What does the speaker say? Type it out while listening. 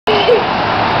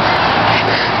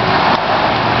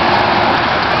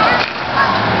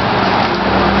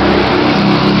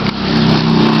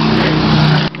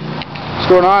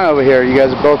going on over here? You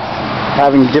guys are both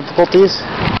having difficulties?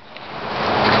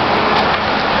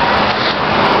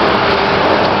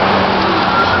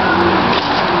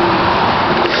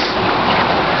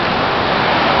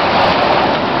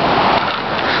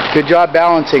 Good job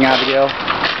balancing, Abigail.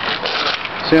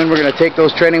 Soon we're going to take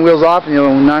those training wheels off and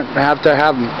you'll not have to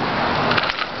have them.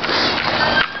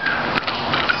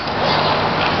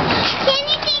 Can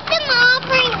you take them off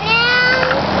right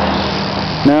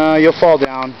now? No, you'll fall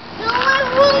down. No, I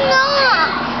will not.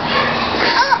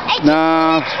 Oh, I just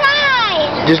want to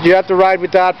try. Just you have to ride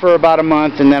with that for about a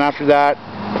month, and then after that,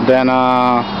 then No,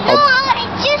 I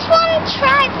just want to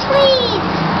try, please.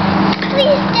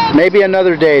 Please, Daddy. Maybe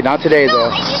another day, not today No, though.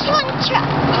 I just want to try.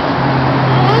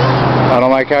 I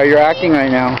don't like how you're acting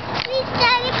right now. Please,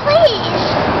 Daddy,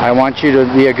 please. I want you to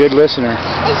be a good listener.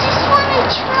 I just want to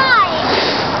try.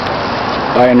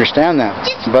 I understand that,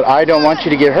 but I don't want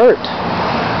you to get hurt.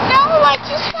 No, I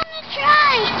just want to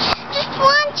try. Just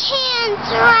one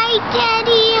chance, right,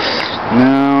 Daddy?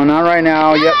 No, not right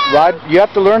now. No. You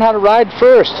have to learn how to ride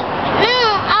first. No,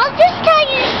 I'll just tell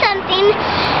you something.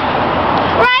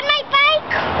 Ride my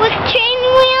bike with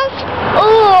training wheels,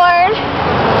 or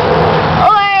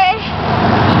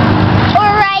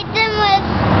ride them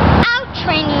without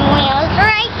training wheels,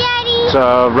 right, Daddy?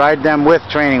 So ride them with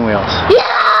training wheels. No!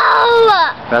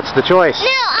 That's the choice. No,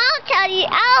 I'll tell you.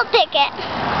 I'll pick it.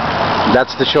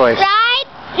 That's the choice. Ride?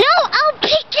 No, I'll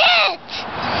pick it.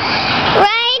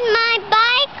 Ride my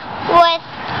bike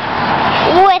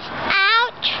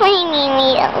without training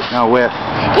wheels. No, with.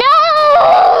 No!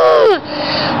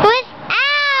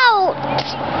 Without!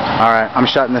 Alright, I'm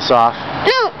shutting this off.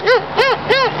 No.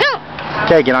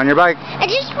 Okay, get on your bike. I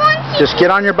just want to. Just get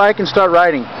on your bike and start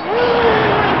riding.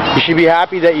 You should be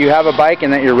happy that you have a bike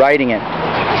and that you're riding it.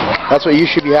 That's what you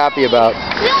should be happy about. No,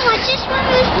 I just want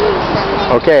to do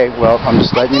something. Okay, well, I'm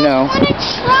just letting you know. I want to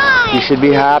try. You should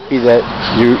be happy that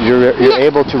you're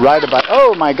able to ride a bike.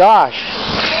 Oh my gosh!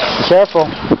 Be careful.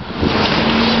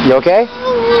 You okay?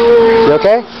 You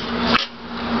okay?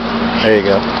 There you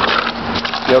go.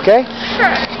 You okay?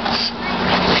 Sure.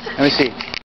 Let me see.